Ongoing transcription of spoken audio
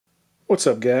What's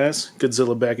up, guys?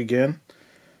 GoodeZilla back again.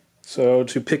 So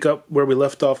to pick up where we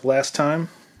left off last time,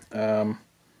 the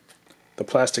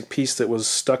plastic piece that was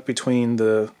stuck between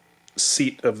the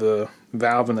seat of the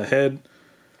valve and the head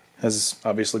has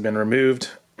obviously been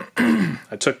removed.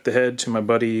 I took the head to my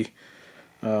buddy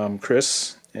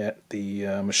Chris at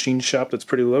the machine shop that's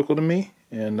pretty local to me,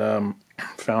 and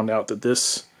found out that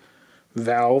this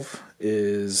valve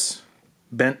is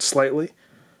bent slightly.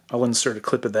 I'll insert a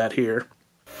clip of that here.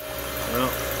 Well,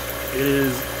 it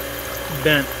is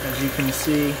bent, as you can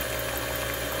see.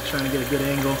 Trying to get a good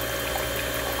angle.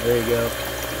 There you go.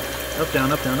 Up, down,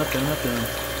 up, down, up, down, up, down.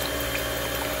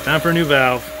 Time for a new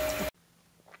valve.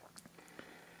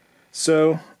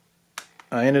 So,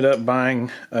 I ended up buying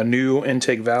a new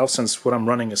intake valve since what I'm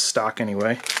running is stock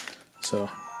anyway. So,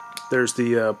 there's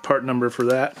the part number for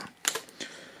that.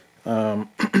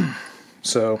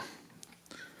 So,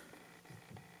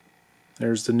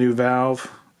 there's the new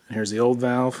valve. Here's the old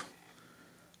valve.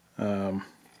 So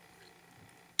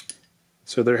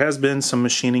there has been some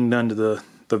machining done to the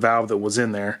valve that was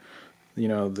in there. You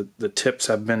know, the tips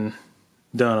have been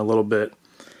done a little bit.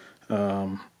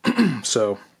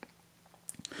 So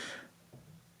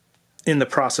in the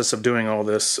process of doing all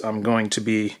this, I'm going to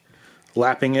be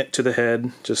lapping it to the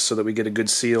head just so that we get a good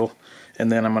seal. And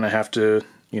then I'm going to have to,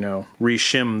 you know,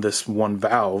 re-shim this one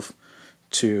valve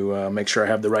to make sure I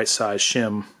have the right size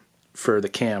shim for the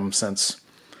cam, since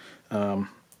I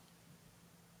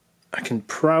can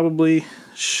probably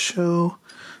show,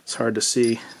 it's hard to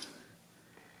see.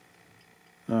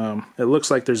 It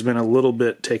looks like there's been a little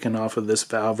bit taken off of this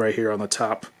valve right here on the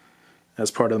top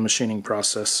as part of the machining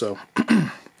process, so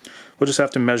we'll just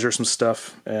have to measure some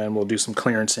stuff and we'll do some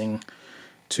clearancing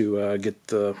to get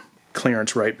the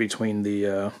clearance right between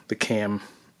the cam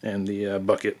and the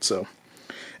bucket. So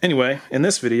anyway, in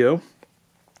this video,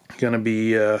 I'm going to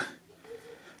be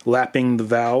lapping the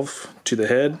valve to the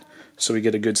head so we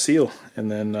get a good seal, and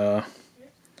then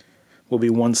we'll be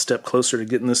one step closer to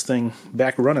getting this thing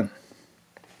back running.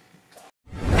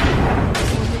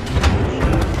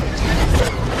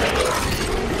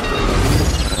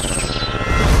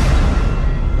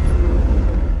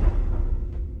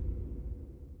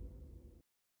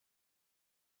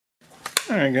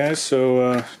 Alright guys,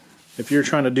 so if you're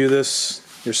trying to do this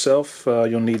yourself,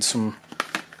 you'll need some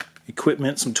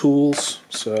equipment, some tools.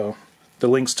 So the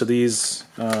links to these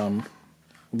will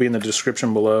be in the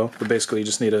description below, but basically you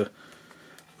just need a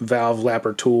valve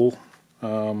lapper tool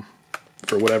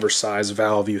for whatever size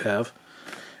valve you have,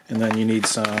 and then you need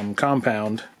some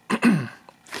compound,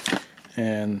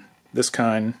 and this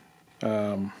kind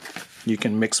you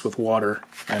can mix with water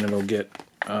and it'll get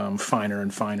finer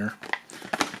and finer.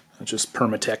 It's just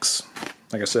Permatex.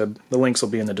 Like I said, the links will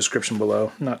be in the description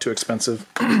below. Not too expensive.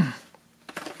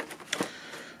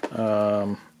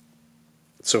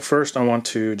 So first I want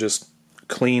to just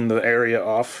clean the area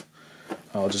off.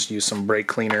 I'll just use some brake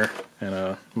cleaner and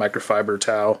a microfiber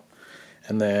towel,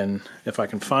 and then if I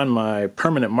can find my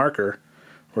permanent marker,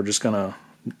 we're just gonna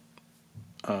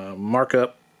mark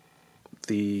up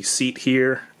the seat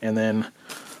here and then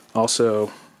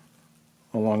also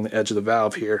along the edge of the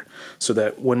valve here, so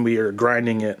that when we are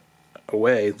grinding it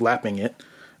away, lapping it,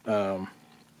 and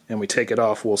we take it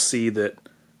off, we'll see that,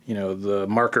 you know, the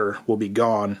marker will be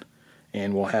gone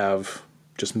and we'll have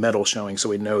just metal showing, so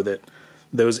we know that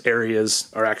those areas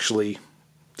are actually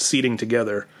seating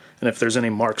together, and if there's any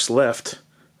marks left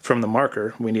from the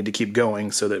marker, we need to keep going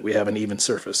so that we have an even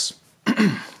surface.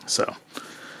 So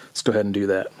let's go ahead and do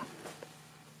that.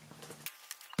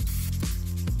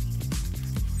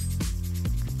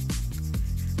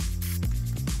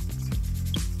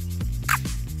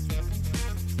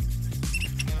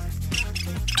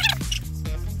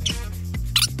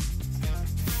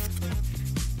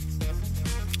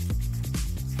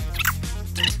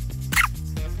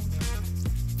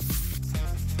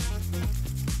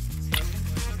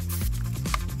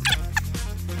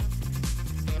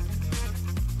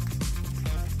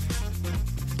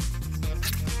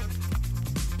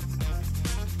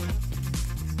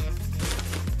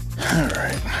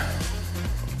 Alright,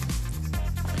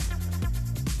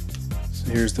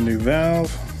 so here's the new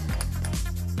valve.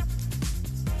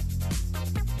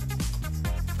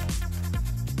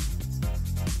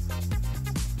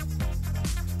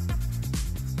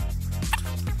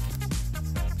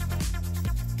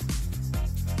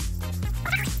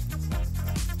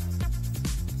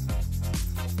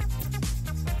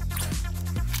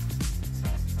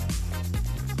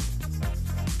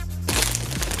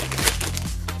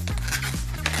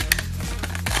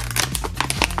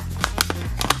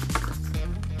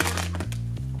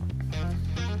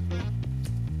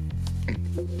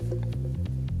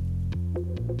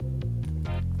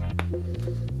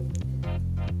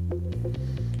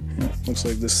 Yeah, looks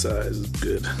like this size is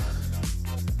good.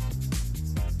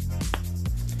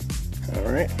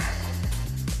 Alright.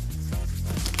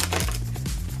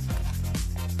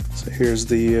 So here's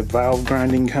the valve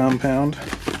grinding compound.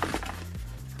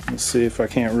 Let's see if I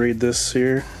can't read this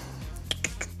here.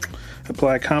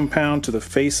 Apply compound to the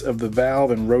face of the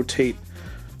valve and rotate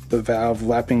the valve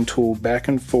lapping tool back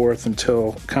and forth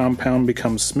until compound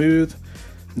becomes smooth.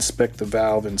 Inspect the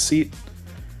valve and seat.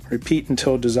 Repeat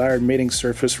until desired mating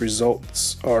surface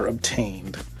results are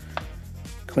obtained.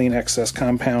 Clean excess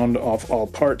compound off all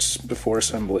parts before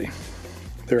assembly.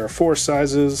 There are four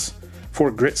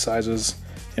grit sizes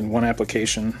in one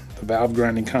application. The valve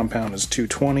grinding compound is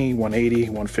 220, 180,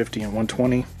 150, and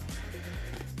 120.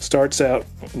 Starts out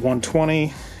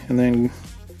 120 and then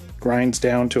grinds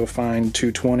down to a fine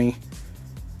 220.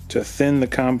 To thin the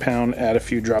compound, add a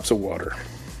few drops of water.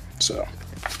 So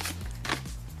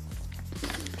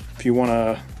if you want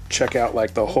to check out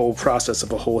like the whole process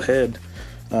of a whole head,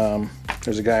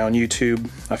 there's a guy on YouTube,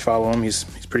 I follow him, he's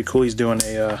pretty cool. He's doing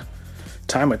a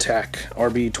Time Attack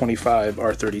RB26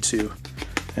 R32,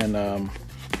 and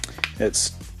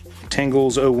it's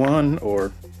Tangles01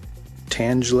 or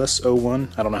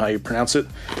Tangeless01, I don't know how you pronounce it,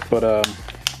 but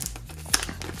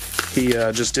he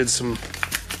just did some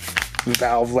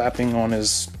valve lapping on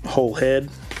his whole head,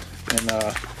 and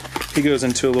he goes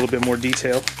into a little bit more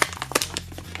detail.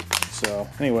 So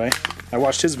anyway, I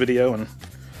watched his video and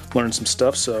learned some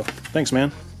stuff, so thanks,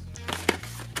 man.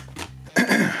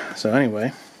 So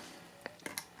anyway,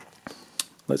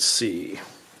 let's see.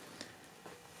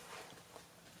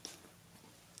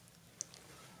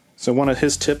 So one of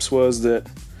his tips was that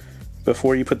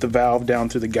before you put the valve down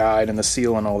through the guide and the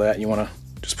seal and all that, you want to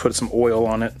just put some oil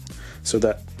on it so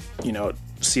that, you know, it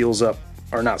seals up,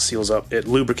 or not seals up, it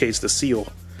lubricates the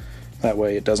seal. That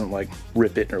way it doesn't like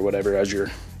rip it or whatever as you're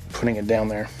putting it down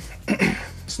there.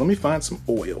 So let me find some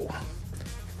oil.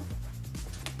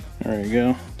 There you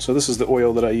go. So this is the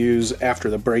oil that I use after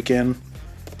the break-in.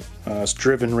 It's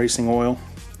Driven Racing Oil.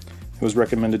 It was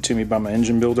recommended to me by my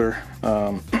engine builder.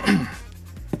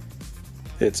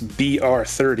 It's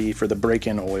BR30 for the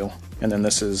break-in oil, and then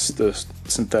this is the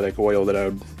synthetic oil that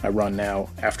I run now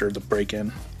after the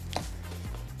break-in.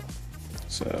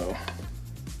 So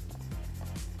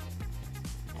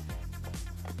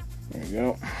there you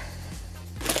go.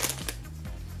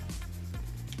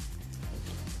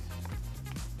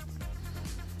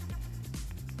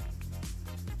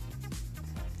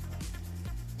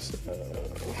 So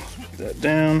put that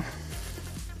down.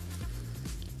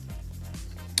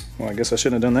 Well, I guess I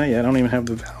shouldn't have done that yet. I don't even have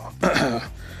the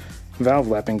valve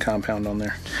lapping compound on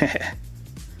there.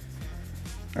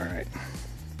 Alright.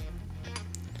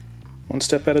 One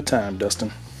step at a time,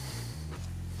 Dustin.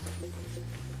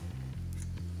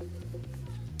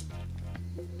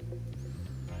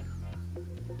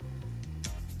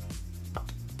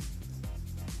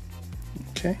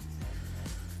 Okay.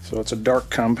 So it's a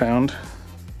dark compound.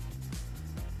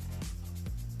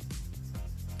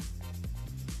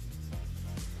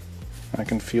 I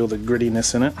can feel the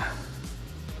grittiness in it.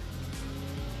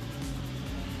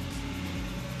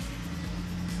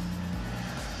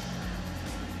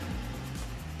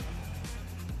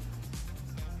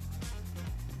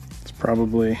 It's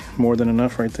probably more than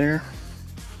enough right there.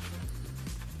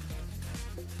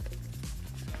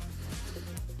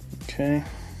 Okay.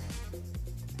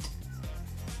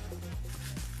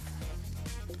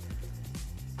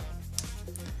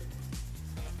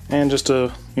 And just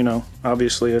a, you know,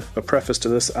 obviously a preface to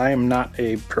this, I am not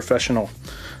a professional,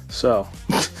 so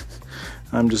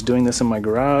I'm just doing this in my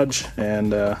garage,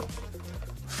 and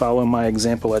follow my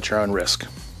example at your own risk.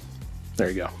 There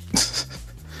you go.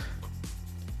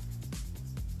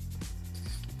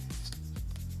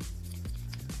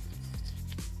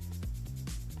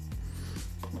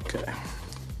 Okay.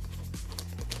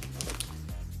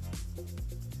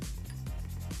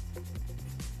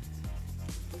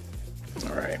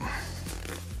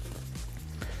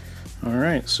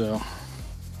 Alright, so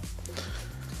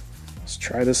let's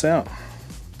try this out.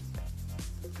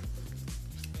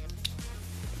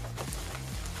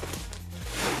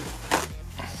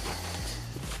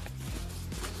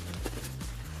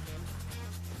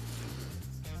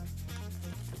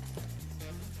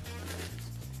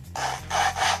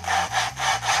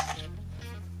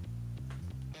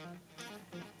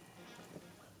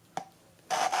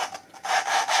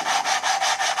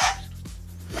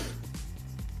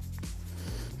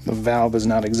 The valve is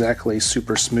not exactly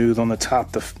super smooth on the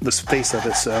top, this face of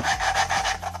it, so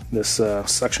this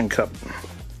suction cup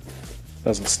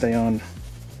doesn't stay on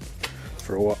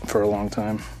for a long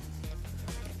time.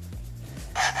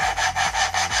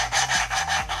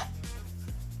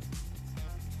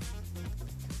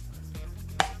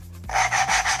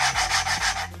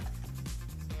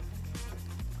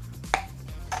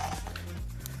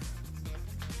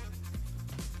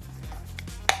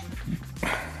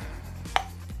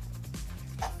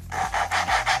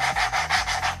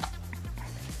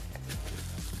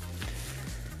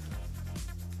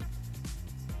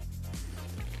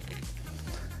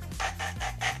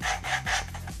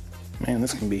 Man,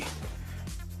 this can be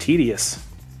tedious.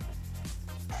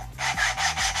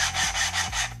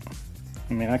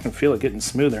 I mean, I can feel it getting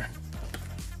smoother.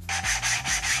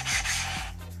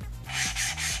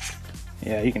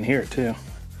 Yeah, you can hear it too.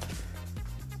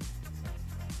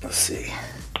 Let's see.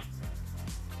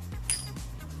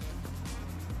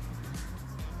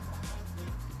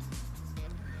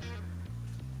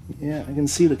 Yeah, I can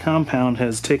see the compound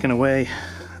has taken away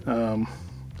the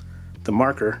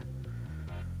marker.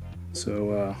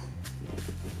 So,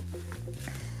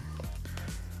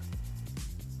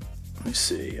 let me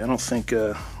see. I don't think,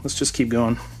 let's just keep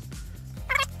going.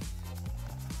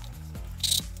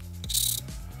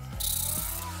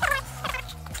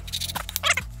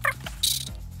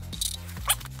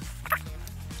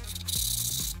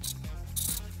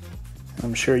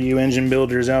 I'm sure you engine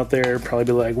builders out there probably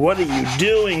be like, what are you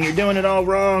doing? You're doing it all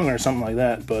wrong, or something like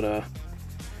that. But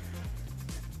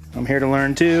I'm here to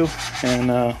learn too. And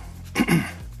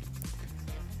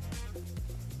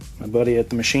my buddy at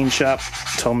the machine shop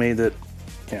told me that,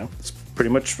 you know, it's pretty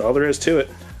much all there is to it.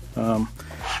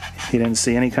 He didn't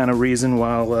see any kind of reason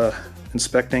while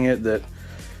inspecting it that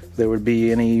there would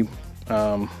be any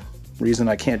reason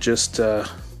I can't just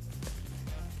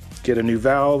get a new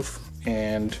valve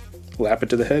and lap it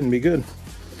to the head and be good.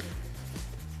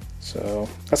 So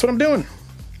that's what I'm doing.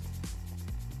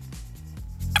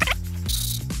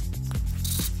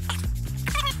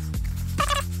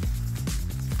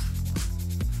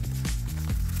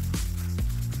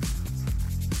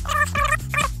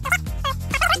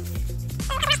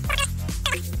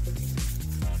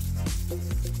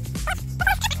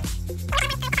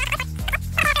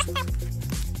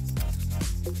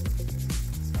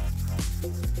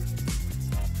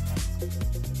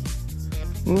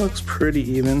 Looks pretty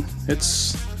even.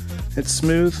 It's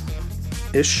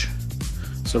smooth-ish.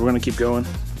 So we're gonna keep going.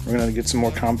 We're gonna get some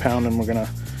more compound and we're gonna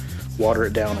water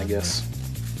it down, I guess.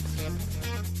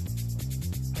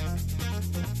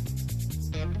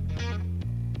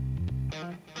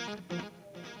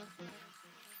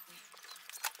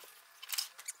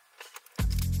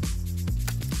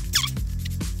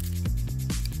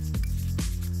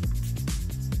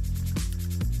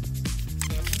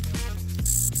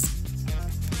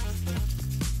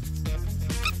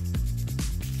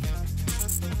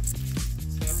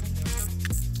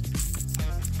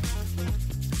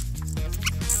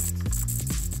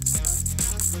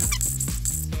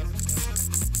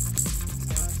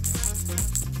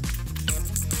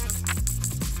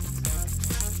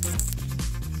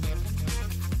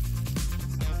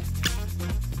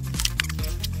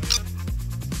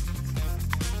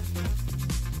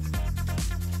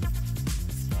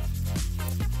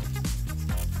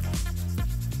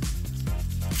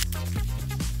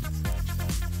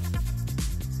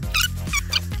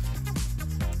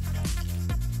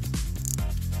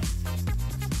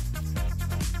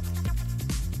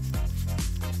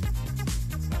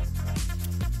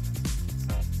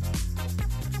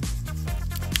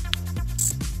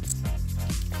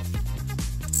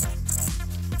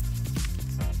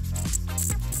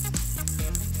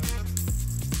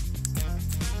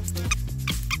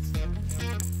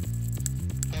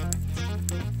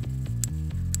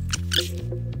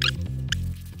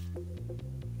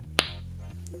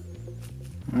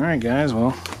 Alright guys,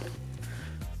 well,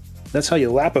 that's how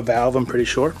you lap a valve, I'm pretty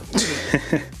sure.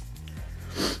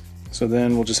 So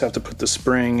then we'll just have to put the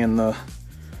spring in the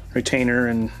retainer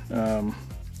and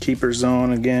keeper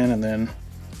zone again, and then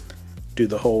do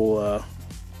the whole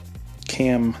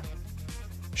cam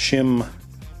shim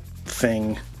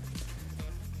thing.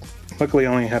 Luckily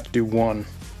I only have to do one,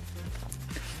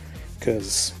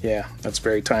 because yeah, that's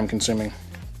very time consuming.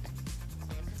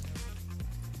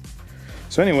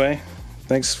 So anyway,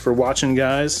 thanks for watching,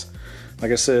 guys.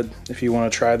 Like I said, if you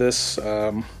want to try this,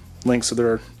 links to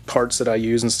the parts that I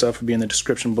use and stuff will be in the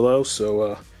description below.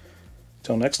 So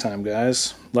till next time,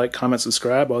 guys, like, comment,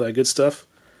 subscribe, all that good stuff.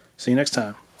 See you next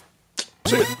time.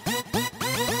 See ya.